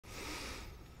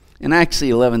In Acts the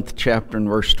 11th chapter and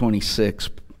verse 26,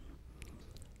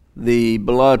 the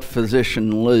beloved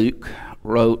physician Luke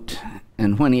wrote,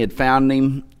 "And when he had found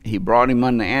him, he brought him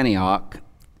unto Antioch.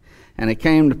 And it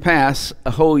came to pass, a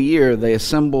whole year they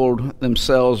assembled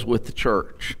themselves with the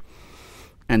church,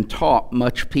 and taught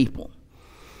much people.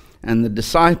 And the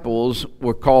disciples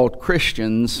were called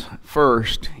Christians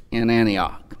first in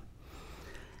Antioch."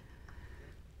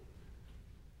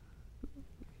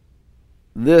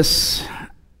 This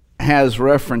has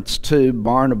reference to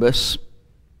Barnabas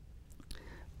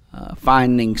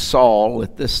finding Saul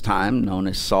at this time, known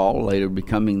as Saul, later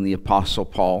becoming the Apostle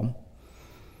Paul,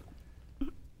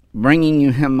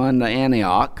 bringing him unto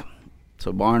Antioch.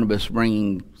 So Barnabas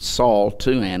bringing Saul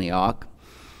to Antioch.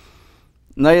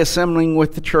 And they assembling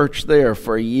with the church there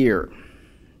for a year,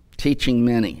 teaching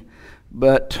many.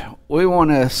 But we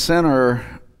want to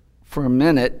center for a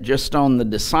minute just on the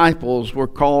disciples were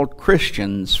called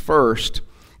Christians first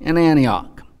in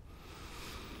Antioch.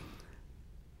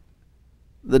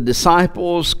 The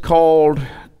disciples called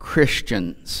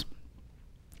Christians.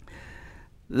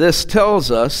 This tells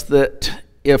us that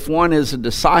if one is a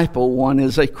disciple, one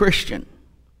is a Christian.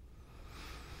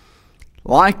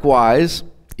 Likewise,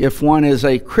 if one is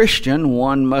a Christian,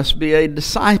 one must be a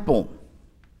disciple.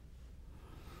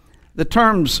 The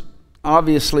terms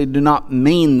obviously do not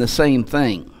mean the same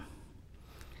thing.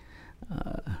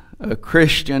 A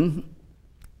Christian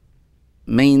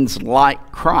means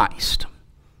like Christ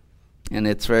in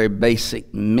its very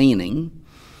basic meaning.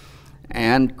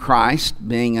 And Christ,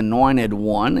 being anointed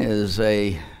one, is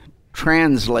a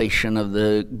translation of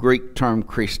the Greek term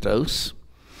Christos.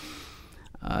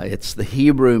 It's the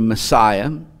Hebrew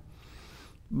Messiah.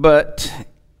 But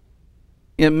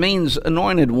it means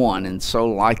anointed one. And so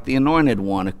like the anointed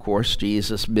one, of course,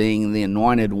 Jesus being the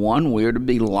anointed one, we're to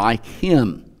be like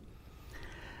him.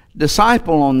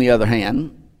 Disciple, on the other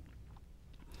hand,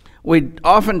 we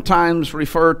oftentimes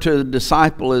refer to the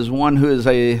disciple as one who is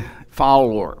a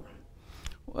follower.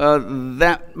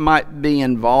 That might be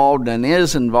involved and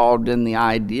is involved in the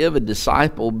idea of a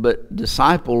disciple, but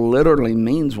disciple literally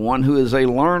means one who is a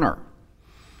learner.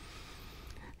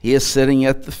 He is sitting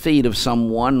at the feet of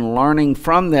someone, learning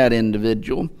from that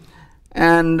individual,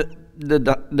 and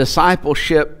the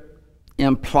discipleship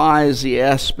implies the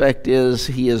aspect is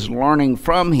he is learning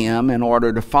from him in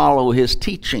order to follow his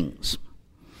teachings.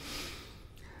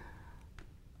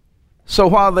 So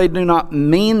while they do not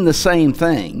mean the same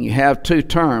thing, you have two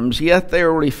terms, yet they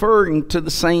are referring to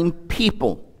the same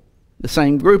people, the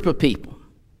same group of people.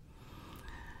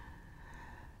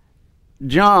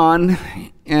 John,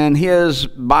 in his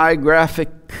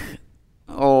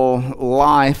biographical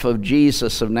life of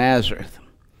Jesus of Nazareth,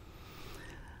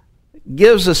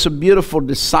 gives us a beautiful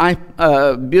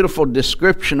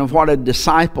description of what a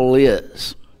disciple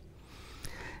is.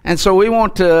 And so we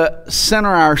want to center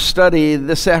our study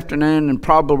this afternoon and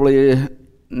probably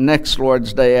next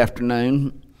Lord's Day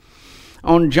afternoon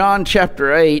on John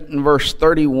chapter 8 and verse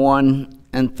 31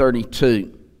 and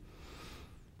 32.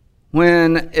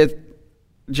 When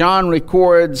John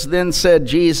records, "Then said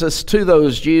Jesus to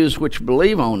those Jews which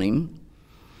believe on him,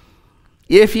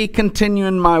 If ye continue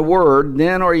in my word,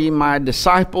 then are ye my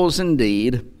disciples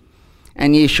indeed,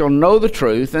 and ye shall know the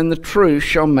truth, and the truth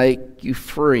shall make you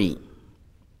free."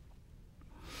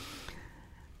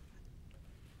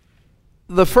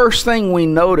 The first thing we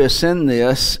notice in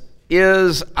this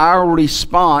is our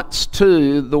response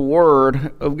to the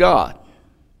Word of God.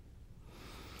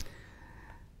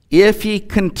 If ye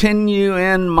continue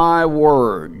in my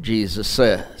word, Jesus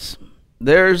says.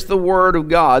 There's the Word of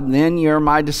God, then you're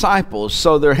my disciples.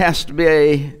 So there has to be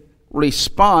a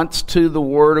response to the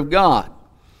Word of God.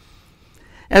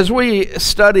 As we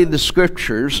study the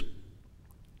Scriptures,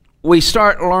 we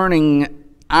start learning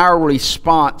our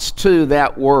response to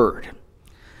that Word.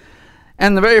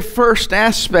 And the very first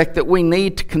aspect that we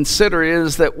need to consider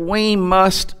is that we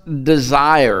must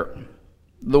desire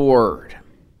the Word.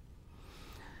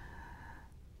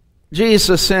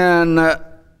 Jesus in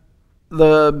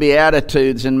the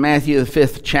Beatitudes in Matthew the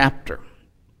 5th chapter,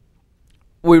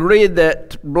 we read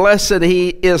that blessed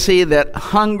is he that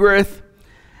hungereth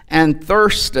and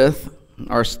thirst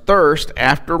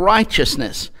after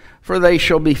righteousness, for they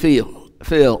shall be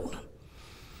filled.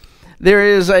 There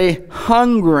is a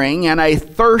hungering and a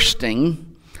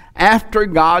thirsting after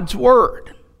God's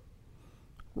Word.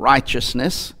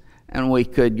 Righteousness, and we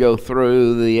could go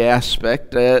through the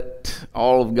aspect that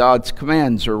all of God's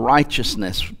commands are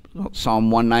righteousness.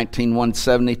 Psalm 119,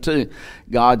 172.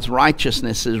 God's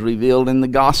righteousness is revealed in the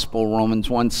gospel, Romans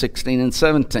 1:16 and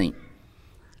 17.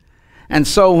 And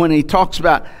so when he talks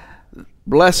about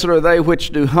Blessed are they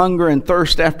which do hunger and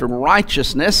thirst after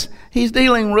righteousness. He's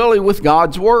dealing really with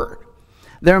God's Word.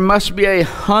 There must be a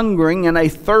hungering and a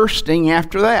thirsting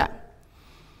after that.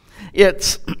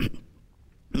 It's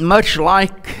much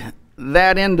like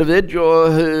that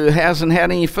individual who hasn't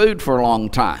had any food for a long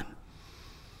time.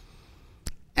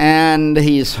 And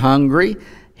he's hungry.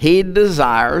 He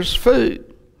desires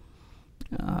food.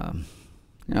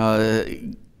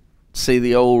 See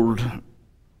the old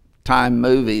time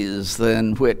movies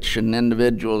in which an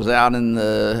individual is out in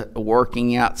the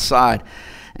working outside,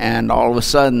 and all of a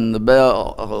sudden the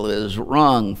bell is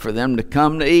rung for them to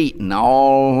come to eat, and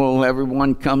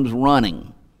everyone comes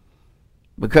running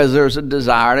because there's a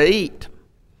desire to eat.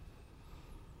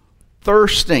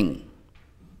 Thirsting,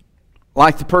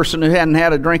 like the person who hadn't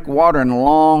had a drink of water in a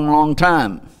long, long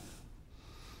time.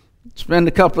 Spend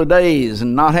a couple of days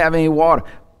and not have any water.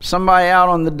 Somebody out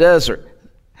on the desert,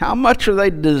 how much are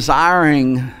they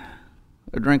desiring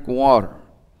a drink of water?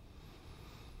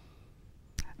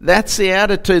 That's the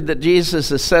attitude that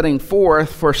Jesus is setting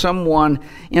forth for someone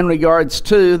in regards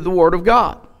to the Word of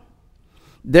God.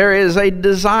 There is a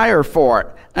desire for it,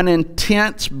 an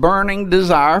intense, burning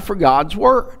desire for God's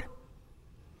Word.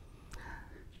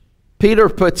 Peter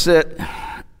puts it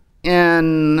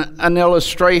in an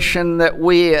illustration that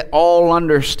we all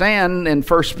understand in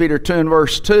 1 Peter 2 and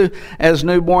verse 2, as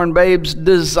newborn babes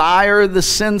desire the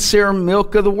sincere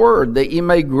milk of the Word, that ye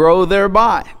may grow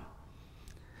thereby.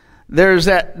 There's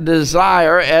that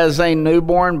desire as a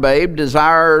newborn babe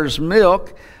desires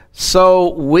milk,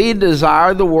 so we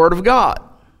desire the Word of God.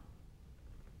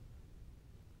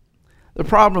 The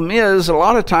problem is, a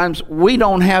lot of times, we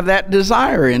don't have that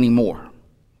desire anymore.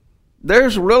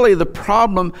 There's really the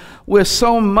problem with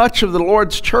so much of the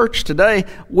Lord's church today.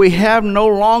 We have no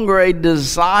longer a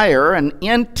desire, an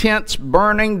intense,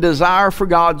 burning desire for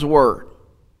God's Word.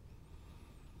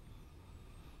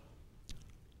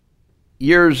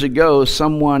 Years ago,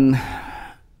 someone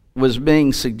was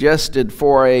being suggested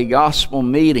for a gospel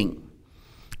meeting,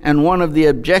 and one of the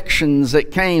objections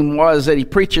that came was that he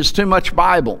preaches too much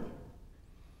Bible.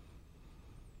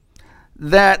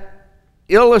 That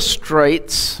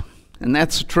illustrates, and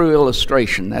that's a true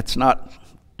illustration, that's not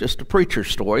just a preacher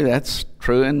story, that's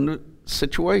true in the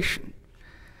situation.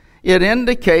 It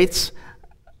indicates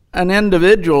an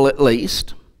individual, at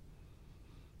least,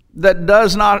 that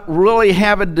does not really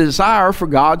have a desire for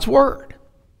God's Word.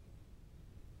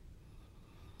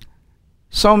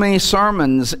 So many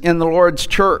sermons in the Lord's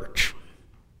church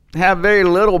have very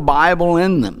little Bible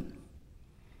in them.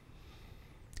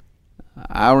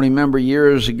 I remember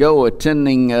years ago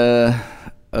attending a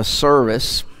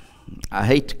service. I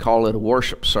hate to call it a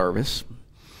worship service.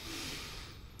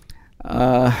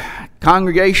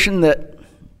 Congregation that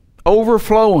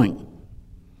overflowing,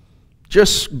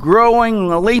 just growing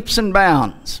leaps and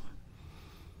bounds.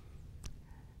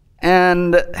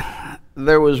 And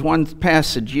there was one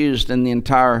passage used in the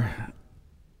entire,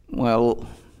 well,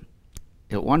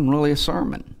 it wasn't really a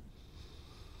sermon.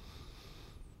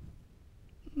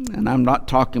 And I'm not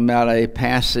talking about a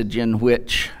passage in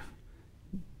which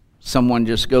someone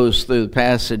just goes through the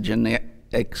passage in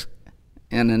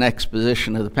an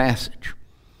exposition of the passage.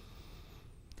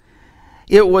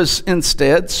 It was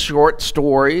instead short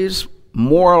stories,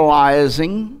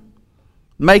 moralizing,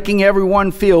 making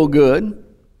everyone feel good.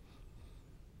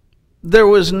 There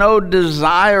was no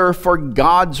desire for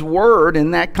God's Word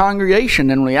in that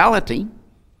congregation in reality.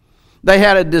 They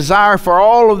had a desire for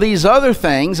all of these other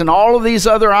things and all of these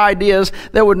other ideas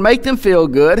that would make them feel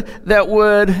good, that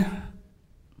would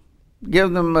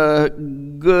give them a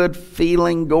good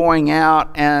feeling going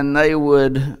out, and they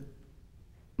would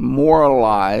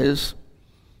moralize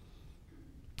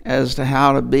as to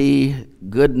how to be a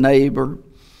good neighbor,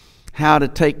 how to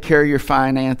take care of your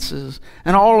finances,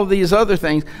 and all of these other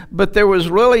things. But there was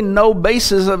really no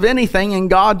basis of anything in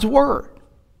God's Word.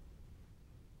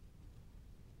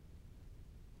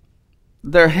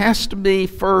 There has to be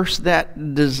first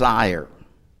that desire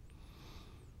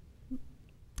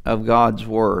of God's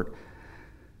Word.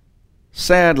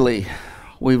 Sadly,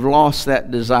 we've lost that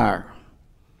desire.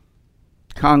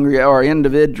 Or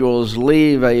individuals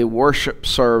leave a worship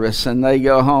service and they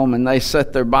go home and they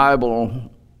set their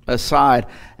Bible aside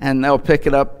and they'll pick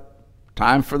it up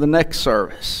time for the next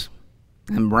service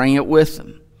and bring it with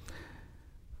them.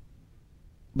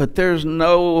 But there's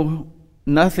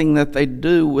nothing that they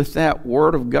do with that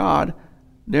Word of God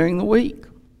during the week.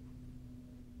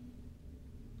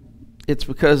 It's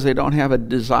because they don't have a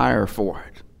desire for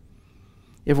it.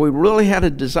 If we really had a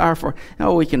desire for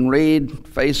it, we can read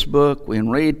Facebook, we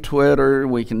can read Twitter,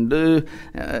 we can do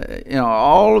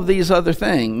all of these other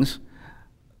things,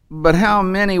 But how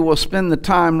many will spend the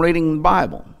time reading the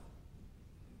Bible?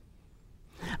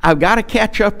 I've got to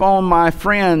catch up on my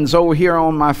friends over here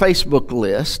on my Facebook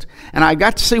list, and I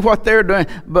got to see what they're doing.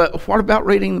 But what about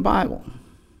reading the Bible?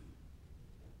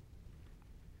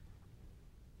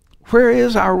 Where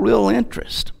is our real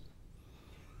interest?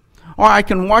 Or I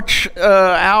can watch an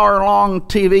hour-long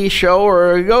TV show,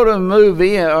 or go to a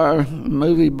movie, or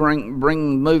bring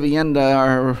the movie into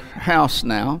our house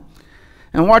now,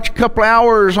 and watch a couple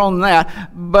hours on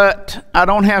that, but I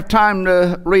don't have time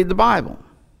to read the Bible.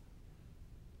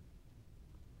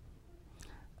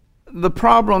 The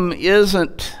problem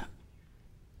isn't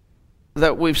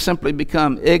that we've simply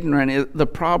become ignorant. The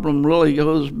problem really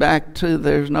goes back to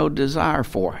there's no desire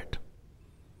for it.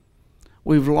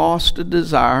 We've lost a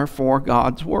desire for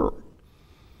God's Word.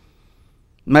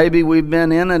 Maybe we've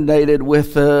been inundated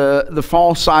with the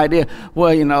false idea,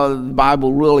 well, the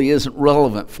Bible really isn't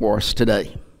relevant for us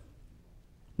today.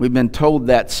 We've been told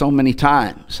that so many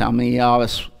times. How many of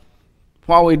us,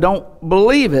 while we don't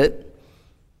believe it,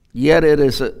 yet it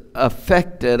has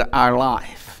affected our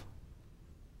life.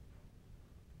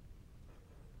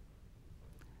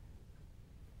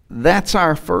 That's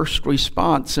our first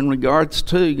response in regards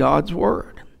to God's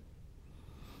Word.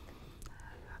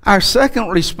 Our second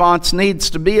response needs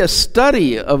to be a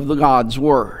study of God's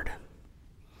Word.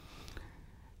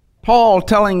 Paul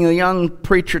telling the young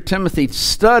preacher Timothy,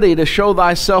 study to show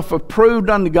thyself approved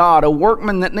unto God, a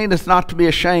workman that needeth not to be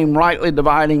ashamed, rightly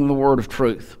dividing the word of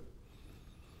truth.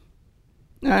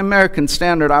 Now, American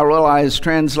Standard, I realize,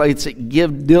 translates it,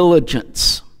 give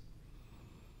diligence.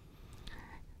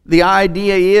 The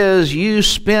idea is you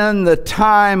spend the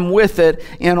time with it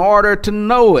in order to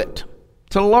know it,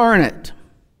 to learn it.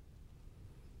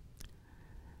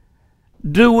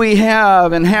 Do we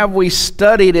have we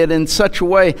studied it in such a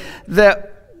way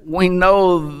that we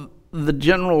know the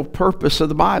general purpose of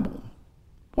the Bible?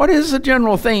 What is the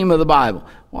general theme of the Bible?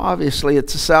 Well, obviously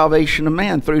it's the salvation of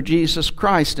man through Jesus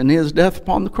Christ and His death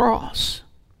upon the cross.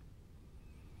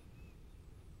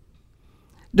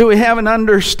 Do we have an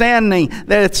understanding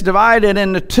that it's divided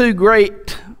into two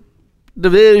great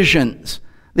divisions,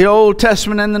 the Old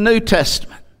Testament and the New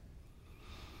Testament?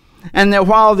 And that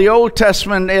while the Old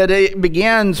Testament, it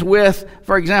begins with,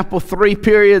 for example, 3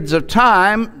 periods of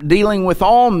time dealing with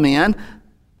all men.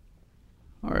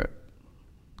 Or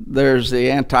there's the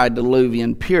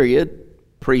antediluvian period,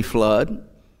 pre-flood,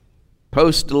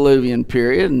 post-diluvian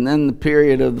period, and then the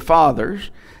period of the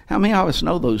fathers. How many of us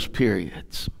know those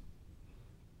periods?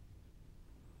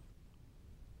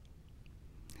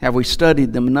 Have we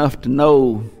studied them enough to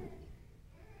know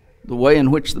the way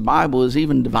in which the Bible is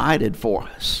even divided for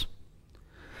us?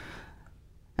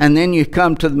 And then you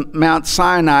come to Mount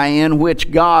Sinai, in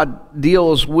which God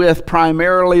deals with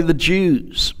primarily the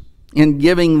Jews in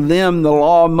giving them the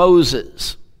law of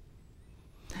Moses.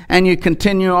 And you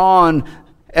continue on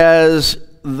as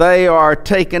they are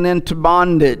taken into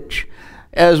bondage,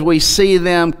 as we see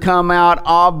them come out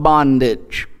of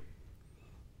bondage.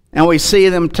 And we see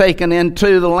them taken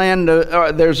into the land,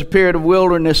 there's a period of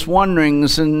wilderness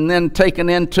wanderings, and then taken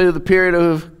into the period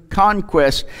of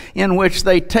conquest, in which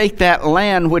they take that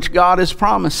land which God has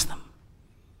promised them.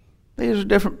 These are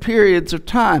different periods of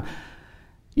time.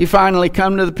 You finally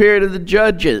come to the period of the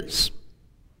judges,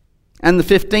 and the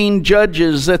 15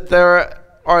 judges that there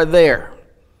are there.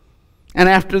 And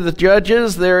after the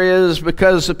judges, there is,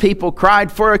 because the people cried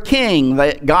for a king,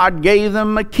 that God gave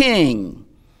them a king.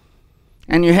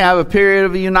 And you have a period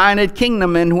of a united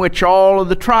kingdom in which all of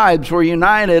the tribes were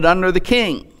united under the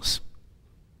kings.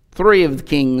 3 of the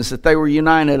kings that they were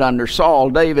united under, Saul,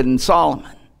 David, and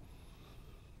Solomon.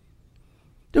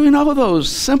 Do we know those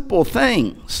simple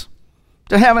things?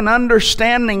 To have an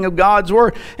understanding of God's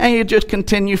Word. And you just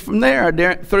continue from there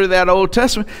through that Old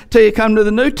Testament till you come to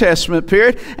the New Testament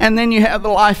period. And then you have the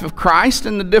life of Christ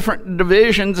and the different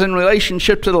divisions in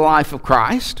relationship to the life of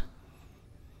Christ.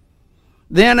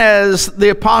 Then as the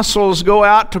apostles go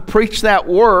out to preach that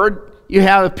word, you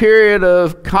have a period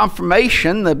of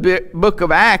confirmation, the book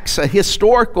of Acts, a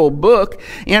historical book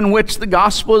in which the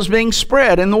gospel is being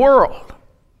spread in the world.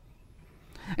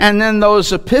 And then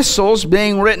those epistles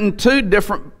being written to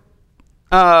different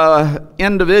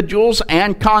individuals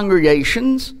and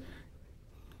congregations.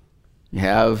 You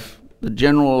have the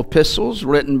general epistles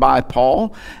written by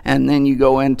Paul, and then you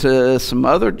go into some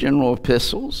other general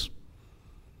epistles,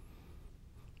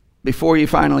 before you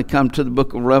finally come to the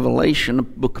book of Revelation, a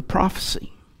book of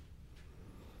prophecy.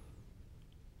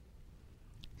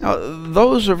 Now,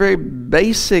 those are very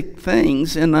basic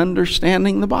things in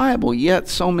understanding the Bible, yet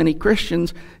so many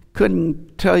Christians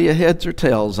couldn't tell you heads or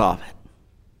tails of it.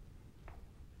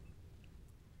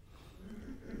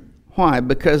 Why?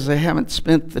 Because they haven't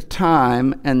spent the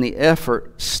time and the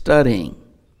effort studying.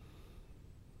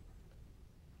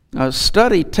 Now,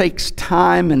 study takes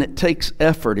time and it takes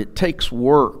effort. It takes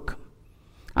work.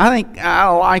 I think I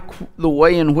like the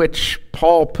way in which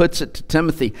Paul puts it to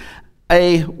Timothy.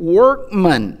 A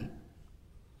workman.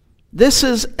 This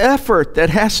is effort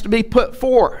that has to be put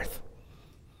forth.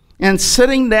 And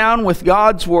sitting down with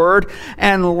God's Word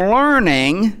and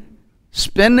learning,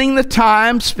 spending the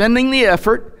time, spending the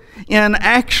effort in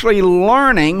actually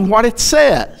learning what it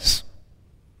says.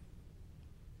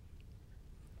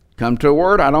 Come to a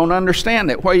word, I don't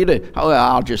understand it. What do you do? Oh,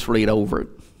 I'll just read over it.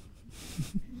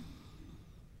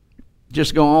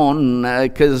 Just go on,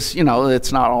 because,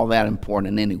 it's not all that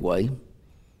important anyway.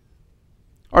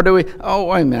 Or do we, oh,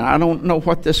 wait a minute, I don't know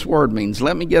what this word means.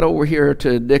 Let me get over here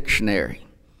to a dictionary,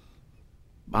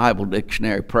 Bible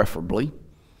dictionary preferably,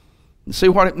 and see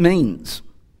what it means.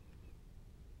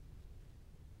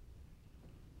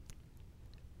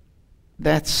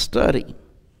 That's study.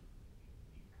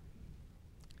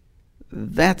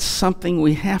 That's something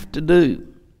we have to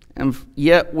do, and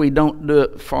yet we don't do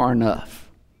it far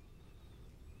enough.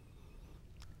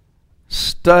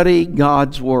 Study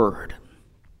God's Word.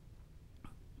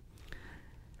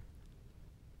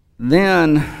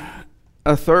 Then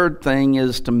a third thing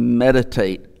is to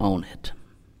meditate on it.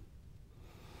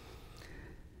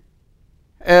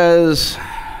 As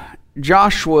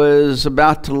Joshua is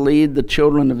about to lead the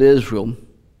children of Israel,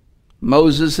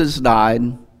 Moses has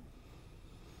died.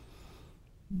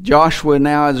 Joshua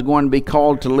now is going to be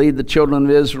called to lead the children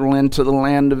of Israel into the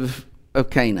land of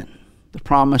Canaan, the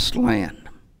promised land.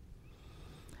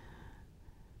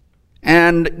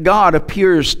 And God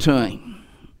appears to him,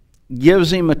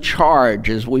 gives him a charge,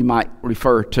 as we might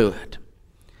refer to it.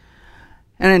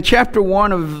 And in chapter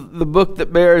 1 of the book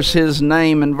that bears his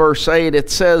name, in verse 8,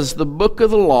 it says, "The book of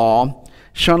the law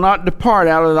shall not depart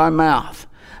out of thy mouth,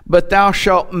 but thou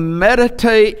shalt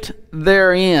meditate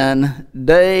therein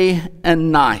day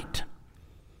and night,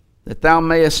 that thou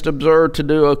mayest observe to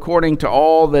do according to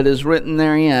all that is written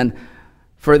therein.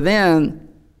 For then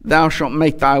thou shalt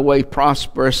make thy way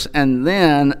prosperous, and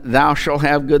then thou shalt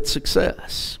have good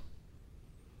success."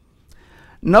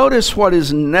 Notice what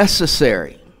is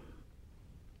necessary.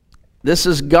 This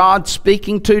is God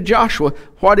speaking to Joshua.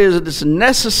 What is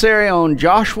necessary on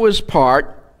Joshua's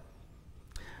part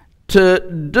to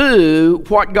do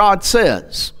what God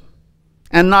says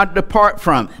and not depart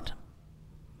from it.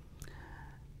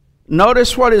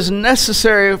 Notice what is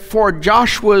necessary for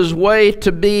Joshua's way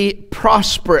to be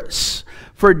prosperous,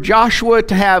 for Joshua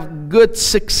to have good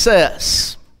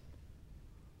success.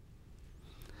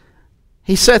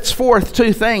 He sets forth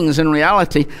two things in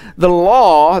reality. The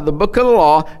law, the book of the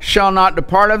law, shall not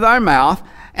depart of thy mouth.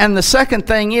 And the second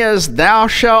thing is, thou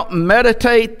shalt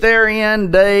meditate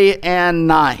therein day and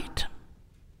night.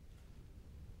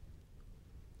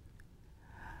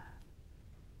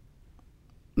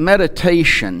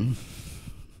 Meditation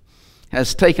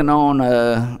has taken on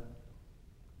a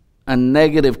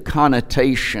negative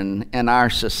connotation in our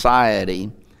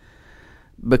society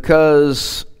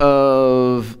because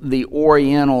of the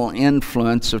Oriental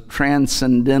influence of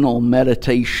transcendental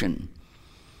meditation,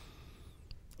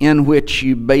 in which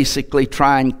you basically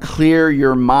try and clear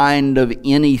your mind of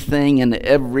anything and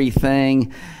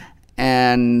everything,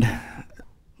 and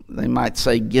they might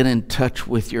say get in touch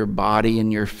with your body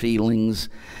and your feelings,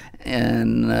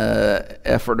 and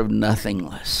effort of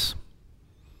nothingness.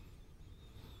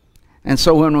 And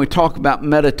so when we talk about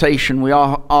meditation,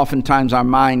 oftentimes our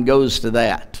mind goes to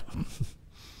that.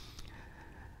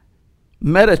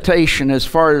 Meditation, as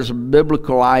far as a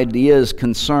biblical idea is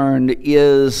concerned,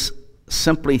 is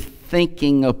simply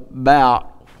thinking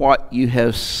about what you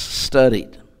have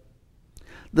studied.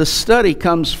 The study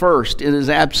comes first. It is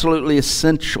absolutely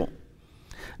essential.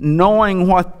 Knowing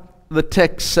what the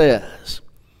text says.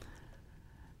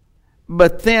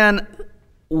 But then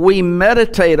we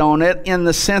meditate on it in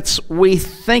the sense we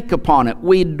think upon it.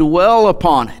 We dwell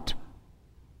upon it.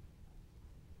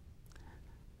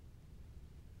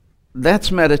 That's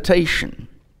meditation.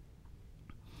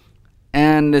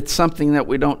 And it's something that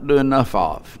we don't do enough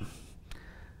of.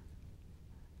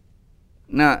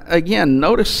 Now, again,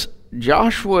 notice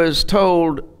Joshua is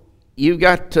told, you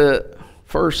got to,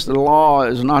 first, the law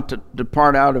is not to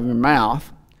depart out of your mouth,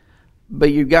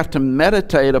 but you've got to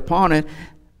meditate upon it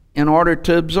in order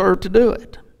to observe to do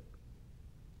it.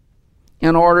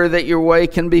 In order that your way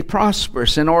can be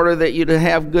prosperous, in order that you to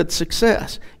have good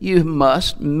success, you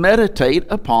must meditate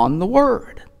upon the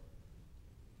Word.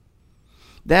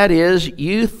 That is,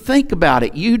 you think about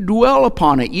it, you dwell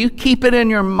upon it, you keep it in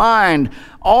your mind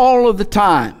all of the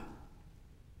time.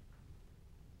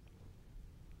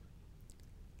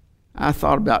 I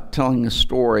thought about telling a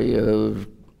story of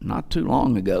not too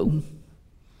long ago.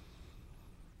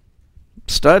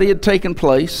 Study had taken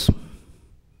place,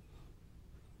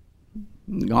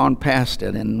 gone past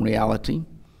it in reality.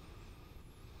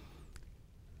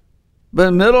 But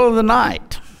in the middle of the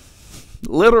night,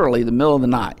 literally the middle of the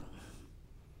night,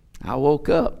 I woke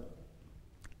up.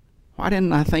 Why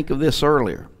didn't I think of this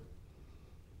earlier?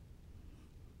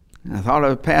 And I thought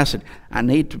of a passage. I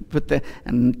need to put that,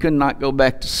 and could not go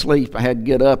back to sleep. I had to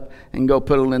get up and go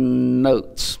put it in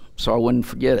notes so I wouldn't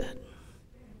forget it.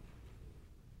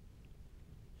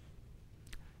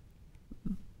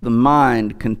 The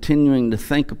mind continuing to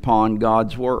think upon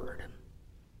God's Word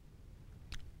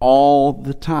all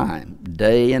the time,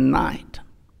 day and night.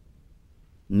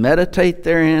 Meditate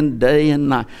therein day and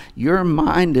night. Your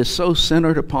mind is so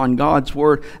centered upon God's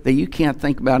Word that you can't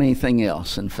think about anything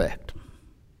else, in fact.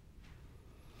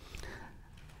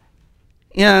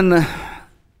 In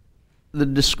the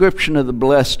description of the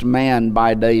blessed man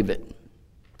by David,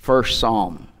 first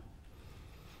Psalm,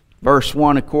 verse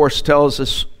 1, of course, tells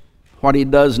us what he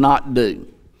does not do.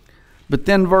 But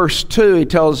then verse 2, he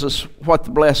tells us what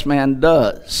the blessed man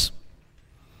does.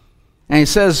 And he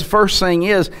says the first thing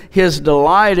is, his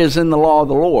delight is in the law of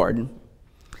the Lord.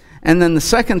 And then the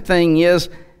second thing is,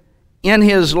 in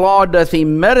his law doth he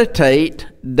meditate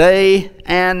day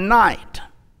and night.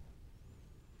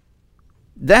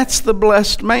 That's the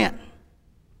blessed man.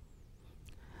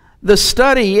 The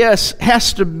study, yes,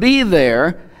 has to be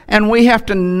there, and we have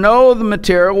to know the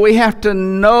material. We have to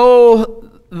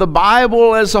know the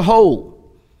Bible as a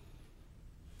whole.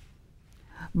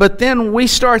 But then we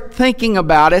start thinking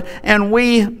about it, and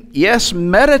we, yes,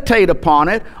 meditate upon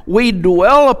it. We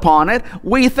dwell upon it.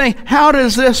 We think, how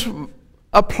does this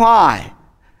apply?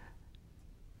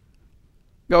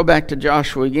 Go back to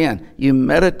Joshua again. You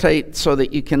meditate so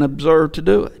that you can observe to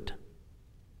do it.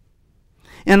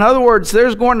 In other words,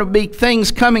 there's going to be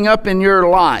things coming up in your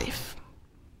life.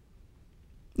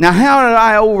 Now, how did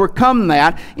I overcome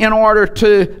that in order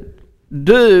to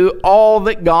do all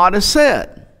that God has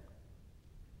said?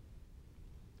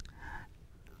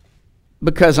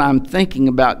 Because I'm thinking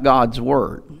about God's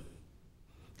Word.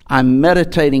 I'm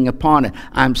meditating upon it.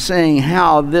 I'm saying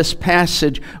how this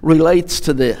passage relates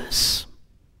to this.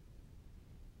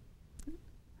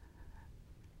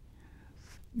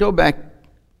 Go back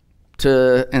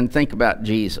to and think about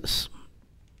Jesus.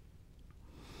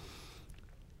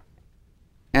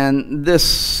 And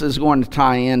this is going to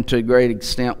tie in to a great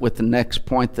extent with the next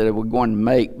point that we're going to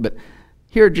make. But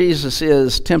here Jesus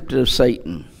is tempted of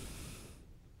Satan.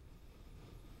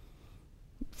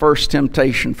 First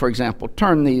temptation, for example,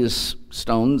 turn these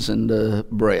stones into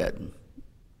bread.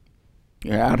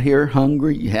 You're out here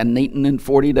hungry. You hadn't eaten in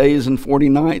 40 days and 40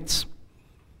 nights.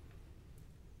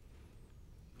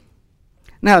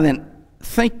 Now then,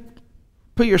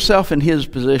 put yourself in his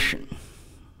position.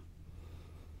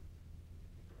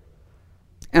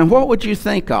 And what would you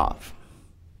think of?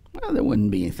 Well, there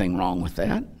wouldn't be anything wrong with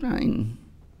that. I mean,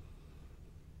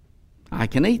 I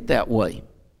can eat that way.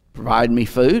 Provide me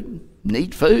food,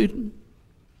 need food.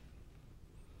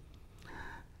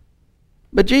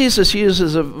 But Jesus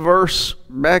uses a verse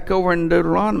back over in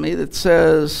Deuteronomy that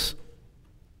says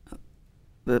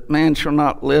that man shall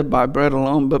not live by bread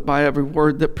alone, but by every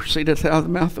word that proceedeth out of the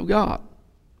mouth of God.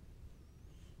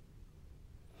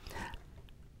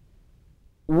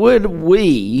 Would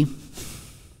we,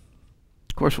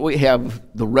 of course we have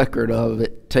the record of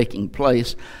it taking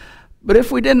place, but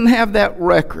if we didn't have that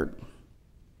record,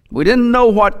 we didn't know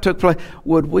what took place,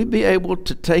 would we be able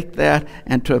to take that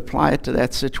and to apply it to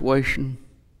that situation?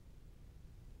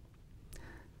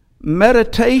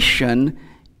 Meditation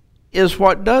is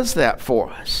what does that for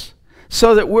us.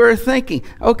 So that we're thinking,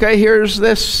 okay, here's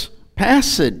this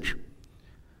passage.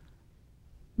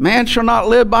 Man shall not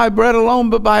live by bread alone,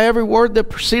 but by every word that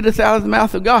proceedeth out of the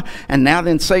mouth of God. And now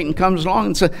then Satan comes along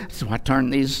and says, so I turn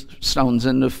these stones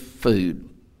into food.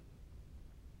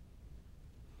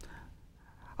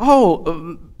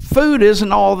 Oh, food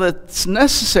isn't all that's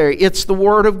necessary. It's the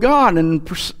Word of God. And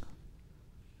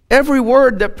every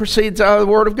word that proceeds out of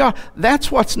the Word of God,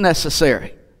 that's what's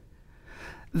necessary.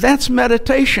 That's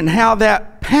meditation, how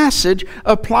that passage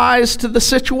applies to the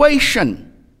situation.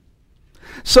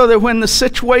 So that when the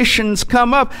situations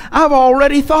come up, I've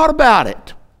already thought about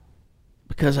it.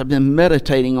 Because I've been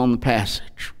meditating on the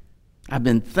passage. I've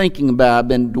been thinking about it. I've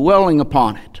been dwelling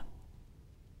upon it.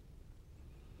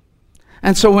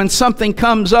 And so when something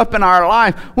comes up in our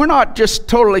life, we're not just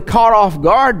totally caught off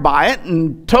guard by it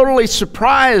and totally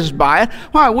surprised by it.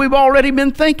 Why? We've already been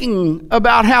thinking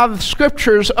about how the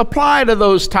Scriptures apply to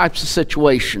those types of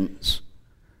situations.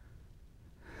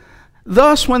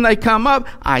 Thus, when they come up,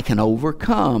 I can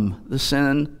overcome the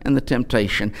sin and the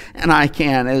temptation. And I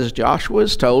can, as Joshua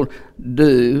is told,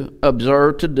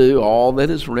 observe to do all that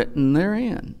is written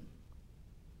therein.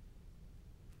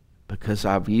 Because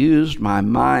I've used my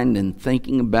mind in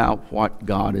thinking about what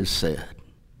God has said.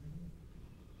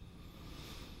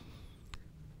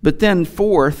 But then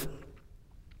fourth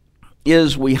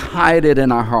is we hide it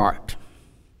in our heart.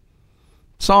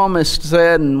 Psalmist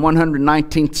said in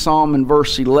 119th Psalm in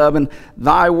verse 11,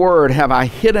 Thy word have I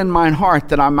hid in mine heart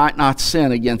that I might not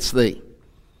sin against thee.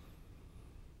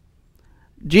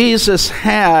 Jesus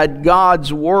had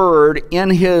God's word in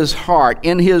his heart,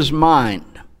 in his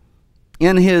mind,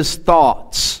 in his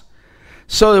thoughts,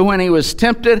 so that when he was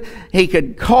tempted, he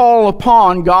could call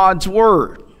upon God's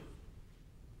word.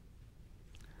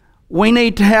 We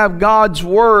need to have God's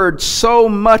word so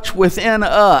much within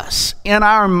us, in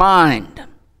our mind,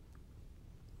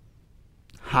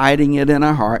 hiding it in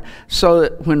our heart, so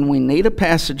that when we need a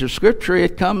passage of Scripture,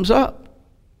 it comes up.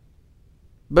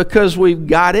 Because we've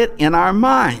got it in our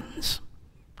minds.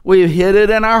 We've hid it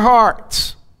in our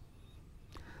hearts.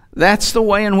 That's the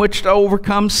way in which to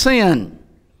overcome sin.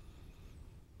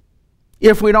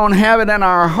 If we don't have it in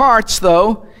our hearts,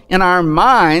 though, in our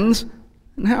minds,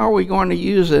 then how are we going to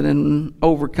use it in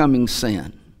overcoming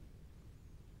sin?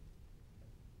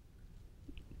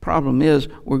 Problem is,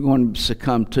 we're going to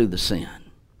succumb to the sin.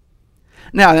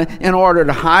 Now, in order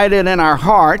to hide it in our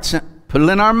hearts, put it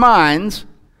in our minds,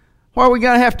 what are we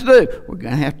going to have to do? We're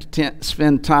going to have to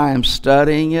spend time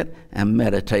studying it and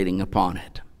meditating upon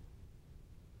it.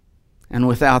 And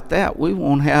without that, we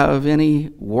won't have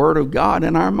any Word of God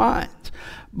in our minds.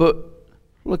 But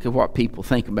look at what people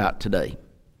think about today.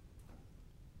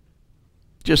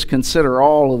 Just consider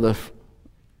all of the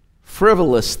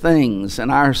frivolous things in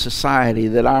our society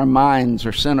that our minds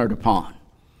are centered upon.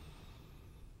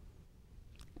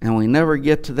 And we never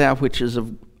get to that which is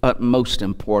of utmost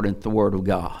important, the Word of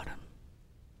God.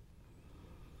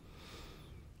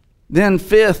 Then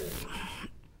fifth,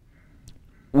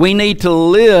 we need to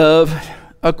live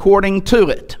according to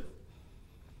it.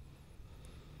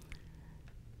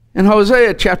 In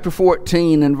Hosea chapter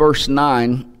 14 and verse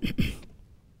 9,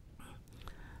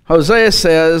 Hosea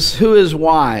says, Who is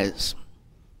wise?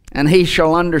 And he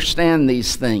shall understand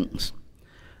these things.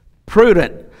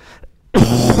 Prudent,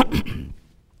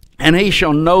 and he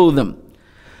shall know them.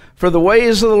 For the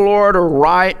ways of the Lord are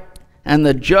right, and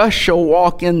the just shall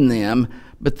walk in them,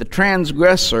 but the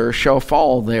transgressor shall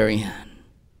fall therein.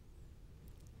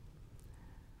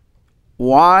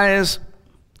 Wise,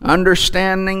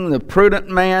 understanding, the prudent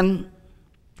man,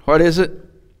 what is it?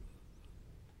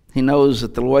 He knows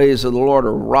that the ways of the Lord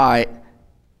are right,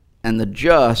 and the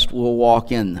just will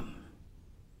walk in them.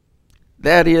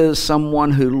 That is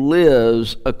someone who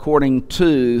lives according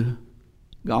to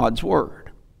God's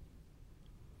Word.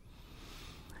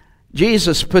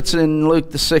 Jesus puts it in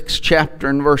Luke the 6th chapter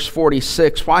in verse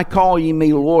 46, Why call ye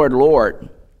me Lord, Lord?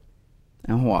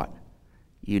 And what?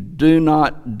 You do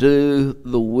not do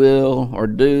the will, or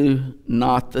do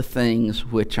not the things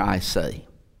which I say.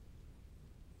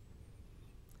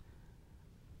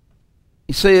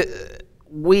 You see,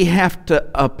 we have to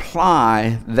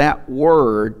apply that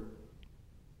word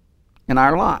in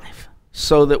our life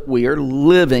so that we are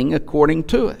living according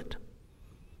to it.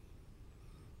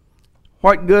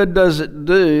 What good does it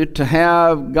do to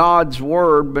have God's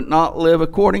word but not live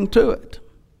according to it?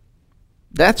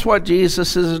 That's what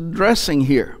Jesus is addressing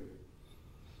here.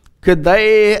 Could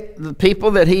the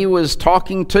people that he was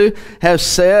talking to, have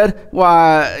said,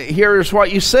 Why, here's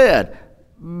what you said?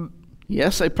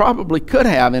 Yes, they probably could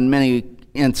have in many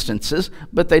instances,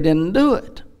 but they didn't do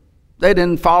it. They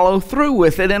didn't follow through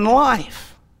with it in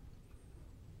life.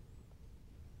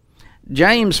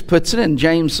 James puts it in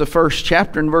James the 1st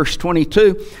chapter in verse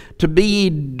 22, to be ye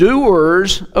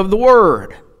doers of the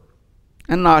word,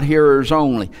 and not hearers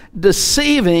only,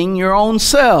 deceiving your own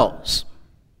selves.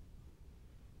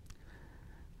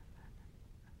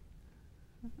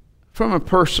 From a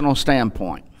personal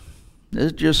standpoint, this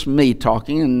is just me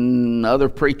talking, and other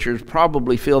preachers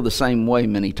probably feel the same way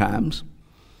many times.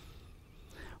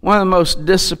 One of the most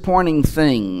disappointing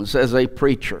things as a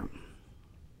preacher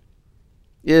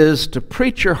is to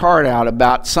preach your heart out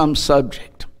about some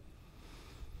subject,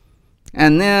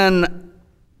 and then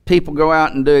people go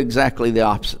out and do exactly the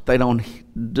opposite. They don't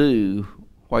do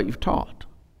what you've taught.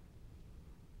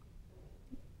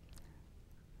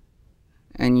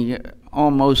 And you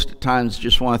almost at times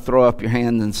just want to throw up your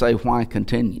hand and say, why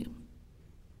continue?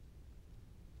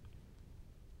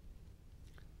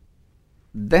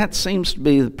 That seems to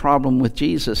be the problem with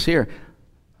Jesus here.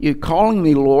 You're calling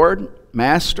me Lord,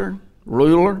 Master,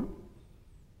 Ruler,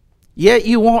 yet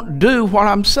you won't do what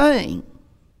I'm saying.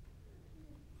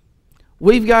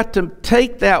 We've got to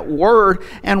take that word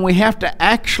and we have to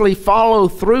actually follow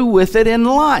through with it in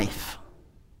life.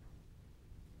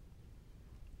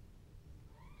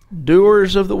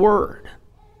 Doers of the word,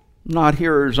 not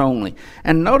hearers only.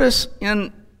 And notice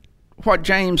in what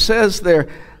James says there,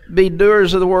 be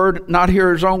doers of the word, not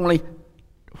hearers only.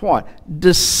 What?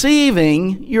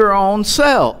 Deceiving your own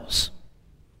selves.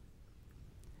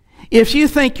 If you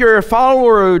think you're a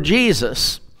follower of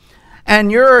Jesus,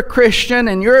 and you're a Christian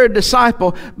and you're a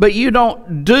disciple, but you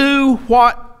don't do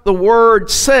what the Word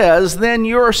says, then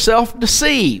you're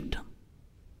self-deceived.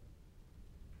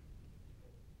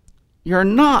 You're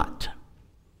not.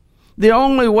 The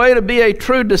only way to be a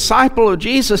true disciple of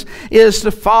Jesus is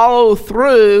to follow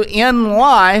through in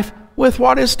life with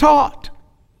what is taught.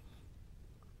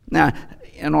 Now,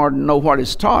 in order to know what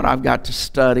is taught, I've got to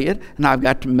study it, and I've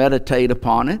got to meditate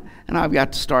upon it, and I've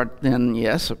got to start then,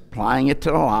 yes, applying it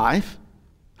to life,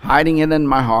 hiding it in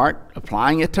my heart,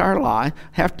 applying it to our life.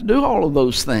 I have to do all of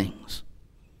those things.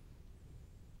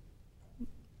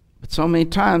 But so many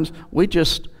times we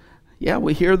just,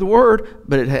 we hear the word,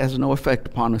 but it has no effect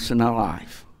upon us in our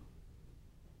life.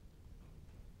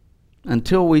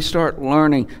 Until we start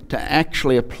learning to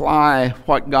actually apply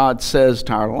what God says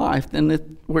to our life,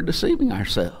 then we're deceiving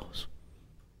ourselves.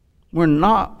 We're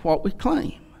not what we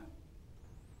claim.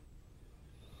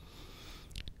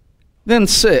 Then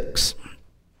 6,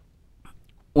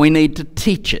 we need to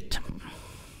teach it.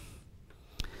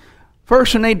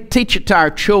 First, we need to teach it to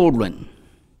our children.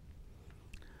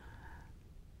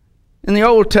 In the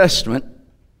Old Testament,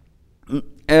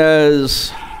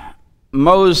 as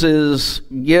Moses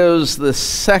gives the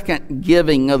second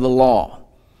giving of the law,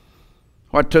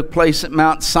 what took place at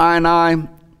Mount Sinai,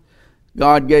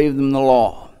 God gave them the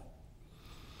law.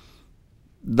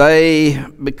 They,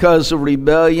 because of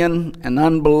rebellion and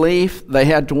unbelief, they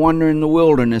had to wander in the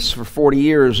wilderness for 40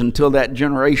 years until that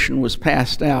generation was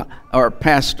passed out or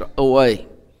passed away.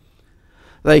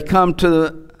 They come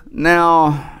to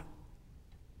now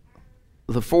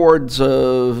the fords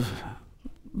of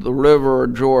the river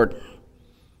Jordan.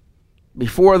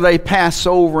 Before they pass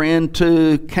over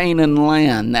into Canaan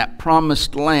land, that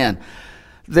promised land,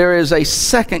 there is a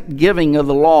second giving of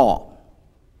the law.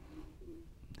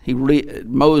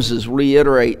 Moses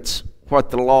reiterates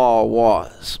what the law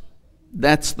was.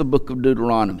 That's the book of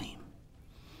Deuteronomy.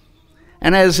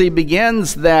 And as he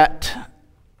begins that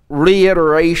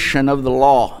reiteration of the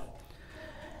law,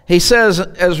 he says,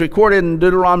 as recorded in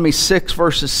Deuteronomy 6,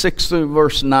 verses 6 through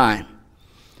verse 9,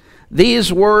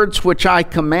 "These words which I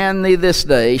command thee this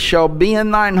day shall be in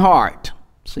thine heart."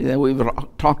 See, that we've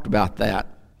talked about that.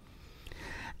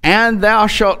 "And thou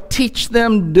shalt teach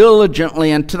them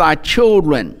diligently unto thy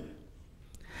children.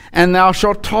 And thou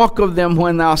shalt talk of them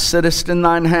when thou sittest in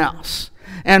thine house,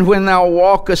 and when thou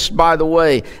walkest by the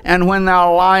way, and when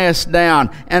thou liest down,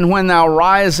 and when thou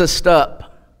risest up.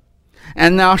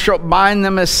 And thou shalt bind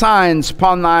them as signs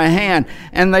upon thy hand,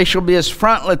 and they shall be as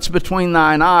frontlets between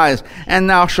thine eyes. And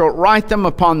thou shalt write them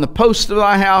upon the posts of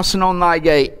thy house and on thy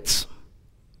gates."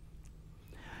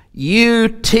 You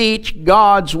teach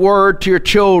God's word to your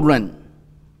children.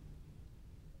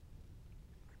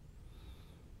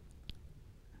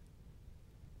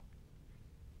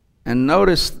 And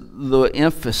notice the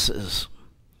emphasis.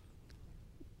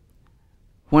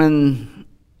 When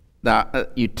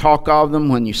you talk of them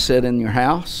when you sit in your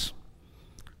house,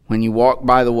 when you walk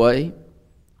by the way,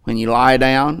 when you lie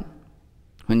down,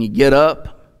 when you get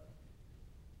up.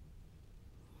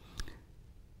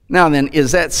 Now then,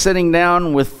 is that sitting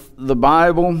down with the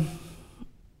Bible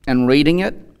and reading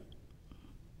it?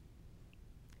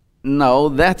 No,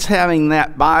 that's having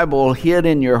that Bible hid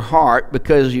in your heart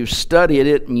because you've studied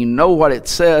it and you know what it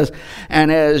says.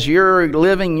 And as you're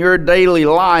living your daily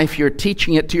life, you're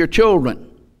teaching it to your children.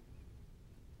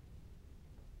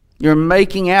 You're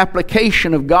making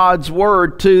application of God's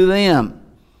Word to them.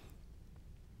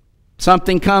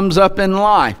 Something comes up in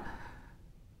life.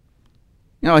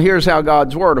 You know, here's how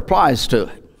God's Word applies to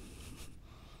it.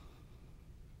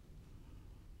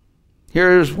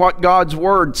 Here's what God's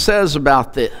Word says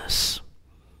about this.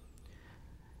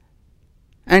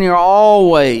 And you're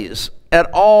always,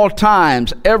 at all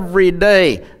times, every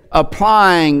day,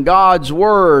 applying God's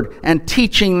Word and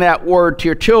teaching that Word to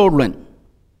your children.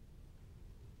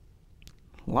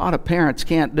 A lot of parents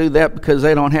can't do that because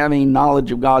they don't have any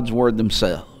knowledge of God's Word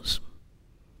themselves.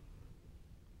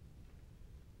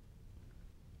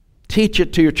 Teach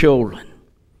it to your children.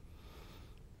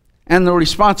 And the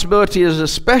responsibility is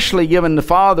especially given to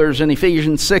fathers in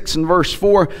Ephesians 6 and verse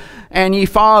 4. And ye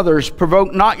fathers,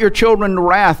 provoke not your children to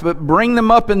wrath, but bring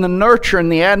them up in the nurture and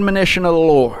the admonition of the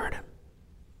Lord.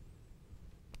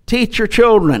 Teach your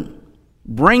children.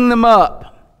 Bring them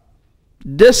up.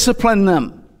 Discipline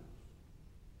them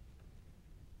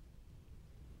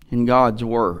in God's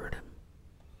Word.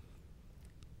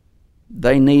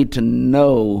 They need to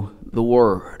know the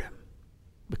Word,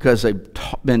 because they've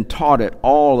been taught it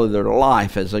all of their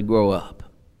life as they grow up.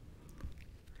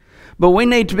 But we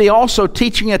need to be also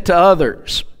teaching it to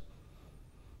others.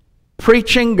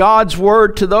 Preaching God's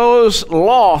Word to those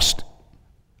lost.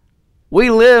 We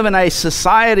live in a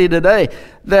society today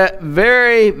that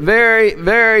very, very,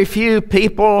 very few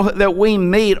people that we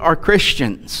meet are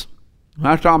Christians. We're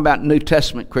not talking about New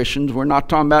Testament Christians. We're not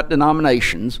talking about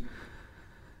denominations.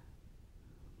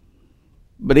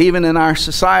 But even in our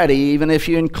society, even if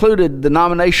you included the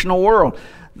denominational world,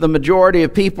 the majority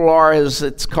of people are, as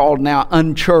it's called now,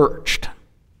 unchurched.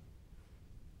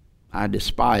 I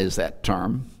despise that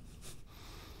term.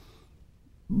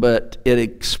 But it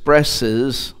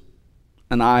expresses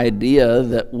an idea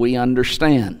that we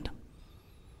understand.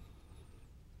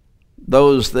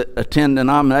 Those that attend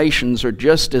denominations are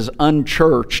just as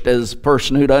unchurched as the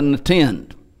person who doesn't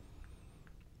attend,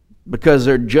 because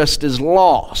they're just as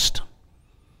lost.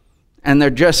 And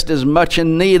they're just as much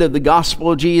in need of the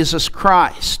gospel of Jesus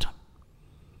Christ.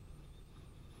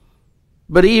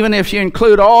 But even if you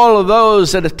include all of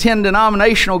those that attend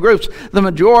denominational groups, the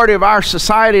majority of our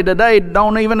society today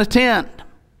don't even attend.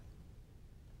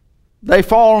 They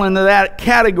fall into that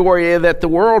category that the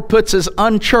world puts as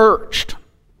unchurched.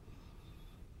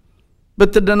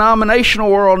 But the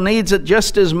denominational world needs it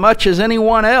just as much as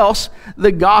anyone else,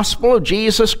 the gospel of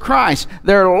Jesus Christ.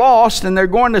 They're lost and they're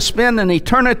going to spend an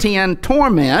eternity in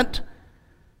torment.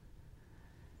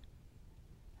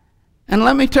 And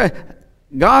let me tell you,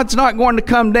 God's not going to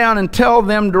come down and tell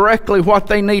them directly what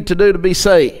they need to do to be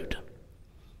saved.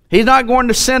 He's not going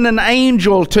to send an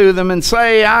angel to them and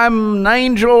say, I'm an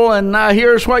angel and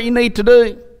here's what you need to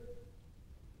do.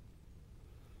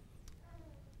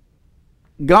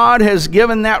 God has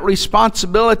given that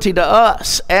responsibility to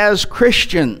us as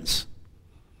Christians.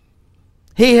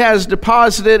 He has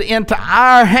deposited into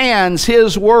our hands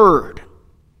His Word.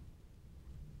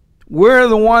 We're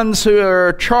the ones who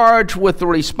are charged with the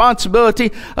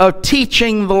responsibility of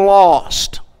teaching the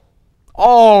lost.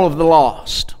 All of the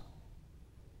lost.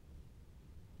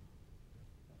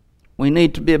 We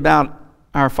need to be about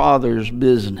our Father's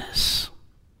business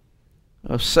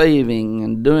of saving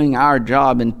and doing our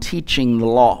job in teaching the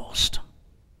lost.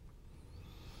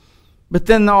 But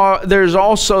then there's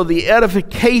also the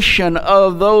edification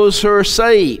of those who are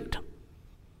saved.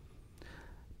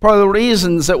 Part of the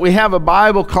reasons that we have a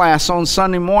Bible class on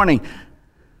Sunday morning,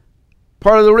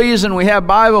 part of the reason we have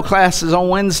Bible classes on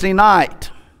Wednesday night,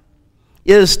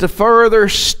 is to further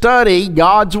study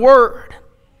God's Word.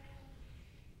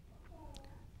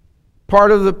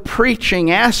 Part of the preaching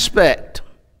aspect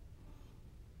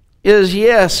is,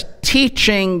 yes,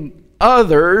 teaching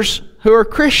others who are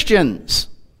Christians.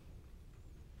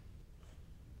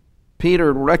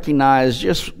 Peter recognized,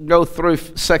 just go through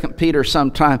 2 Peter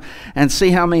sometime and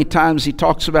see how many times he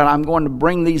talks about, I'm going to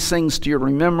bring these things to your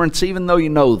remembrance even though you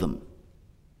know them.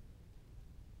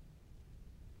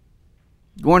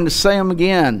 Going to say them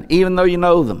again even though you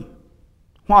know them.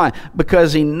 Why?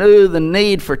 Because he knew the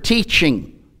need for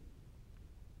teaching.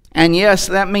 And yes,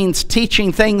 that means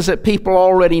teaching things that people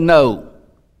already know.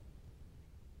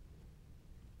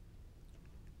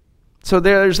 So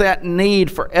there's that need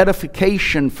for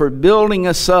edification, for building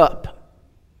us up.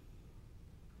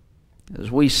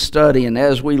 As we study and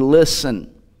as we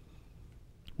listen,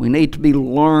 we need to be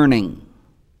learning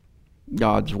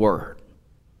God's Word.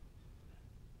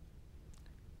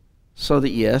 So that,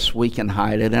 yes, we can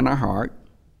hide it in our heart,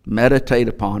 meditate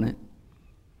upon it,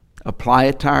 apply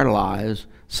it to our lives,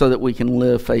 so that we can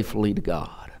live faithfully to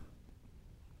God.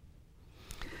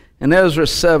 In Ezra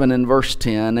 7 and verse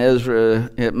 10,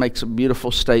 it makes a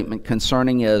beautiful statement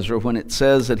concerning Ezra when it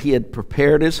says that he had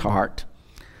prepared his heart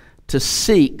to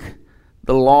seek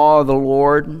the law of the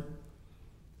Lord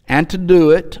and to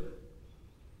do it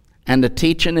and to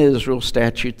teach in Israel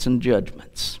statutes and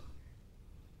judgments.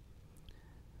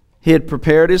 He had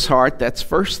prepared his heart, that's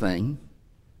first thing.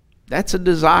 That's a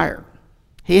desire.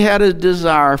 He had a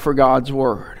desire for God's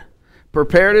Word.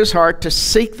 Prepared his heart to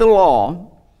seek the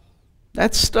law.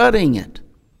 That's studying it.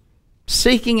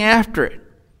 Seeking after it.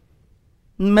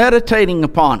 Meditating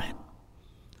upon it.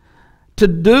 To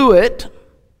do it,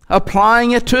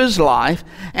 applying it to his life,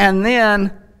 and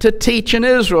then to teach in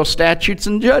Israel statutes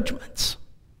and judgments.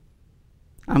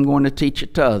 I'm going to teach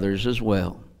it to others as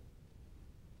well.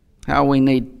 How we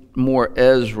need more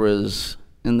Ezras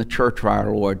in the church of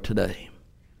our Lord today.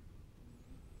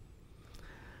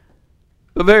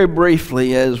 But very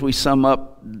briefly, as we sum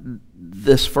up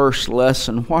this first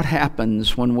lesson, what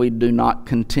happens when we do not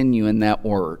continue in that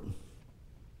word?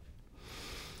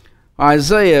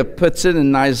 Isaiah puts it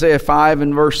in Isaiah 5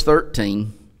 and verse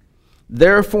 13.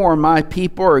 Therefore my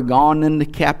people are gone into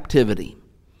captivity,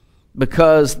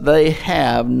 because they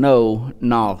have no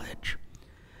knowledge.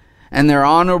 And their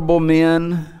honorable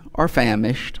men are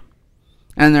famished,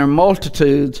 and their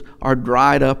multitudes are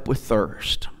dried up with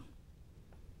thirst.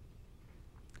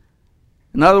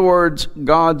 In other words,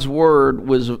 God's word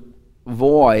was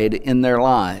void in their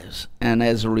lives, and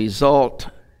as a result,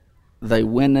 they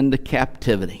went into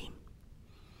captivity.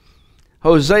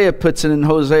 Hosea puts it in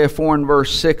Hosea 4 and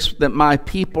verse 6 that my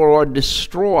people are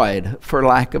destroyed for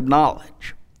lack of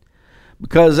knowledge.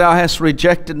 Because thou hast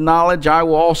rejected knowledge, I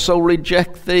will also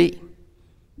reject thee,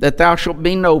 that thou shalt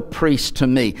be no priest to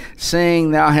me.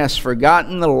 Seeing thou hast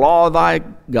forgotten the law of thy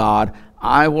God,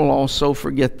 I will also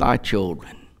forget thy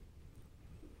children.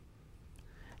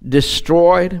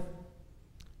 Destroyed,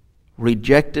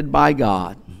 rejected by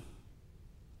God,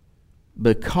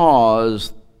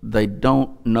 because they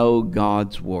don't know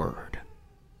God's word.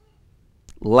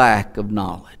 Lack of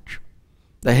knowledge.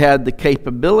 They had the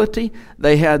capability,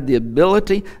 they had the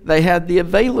ability, they had the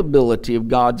availability of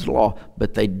God's law,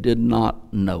 but they did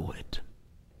not know it.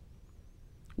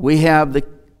 We have the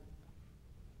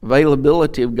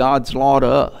availability of God's law to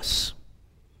us.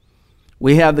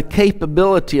 We have the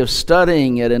capability of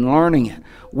studying it and learning it.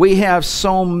 We have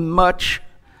so much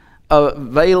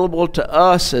available to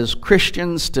us as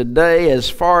Christians today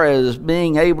as far as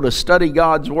being able to study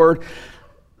God's word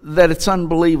that it's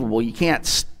unbelievable. You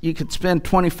could spend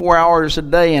 24 hours a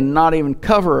day and not even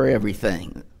cover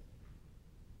everything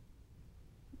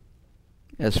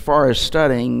as far as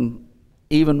studying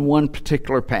even one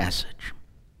particular passage.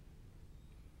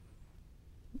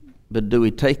 But do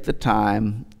we take the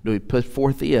time, do we put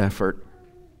forth the effort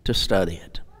to study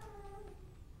it?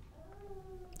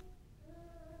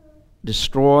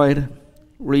 Destroyed,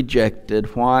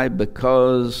 rejected. Why?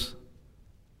 Because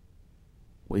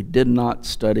we did not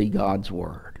study God's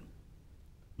word.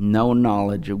 No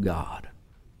knowledge of God.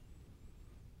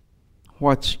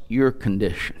 What's your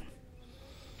condition?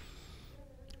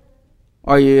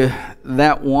 Are you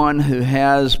that one who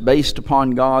has, based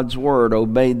upon God's word,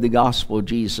 obeyed the gospel of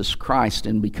Jesus Christ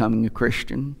in becoming a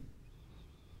Christian?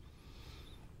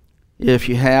 If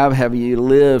you have you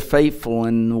lived faithful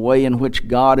in the way in which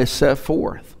God has set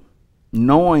forth?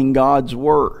 Knowing God's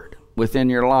word within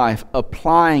your life,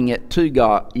 applying it to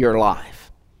your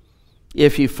life.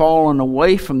 If you've fallen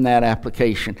away from that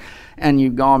application and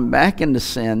you've gone back into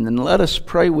sin, then let us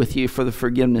pray with you for the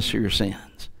forgiveness of your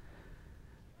sins.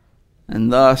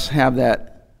 And thus have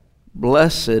that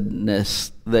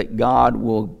blessedness that God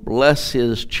will bless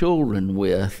His children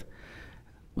with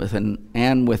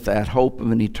that hope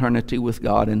of an eternity with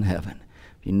God in heaven.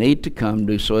 If you need to come,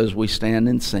 do so as we stand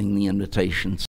and sing the invitation.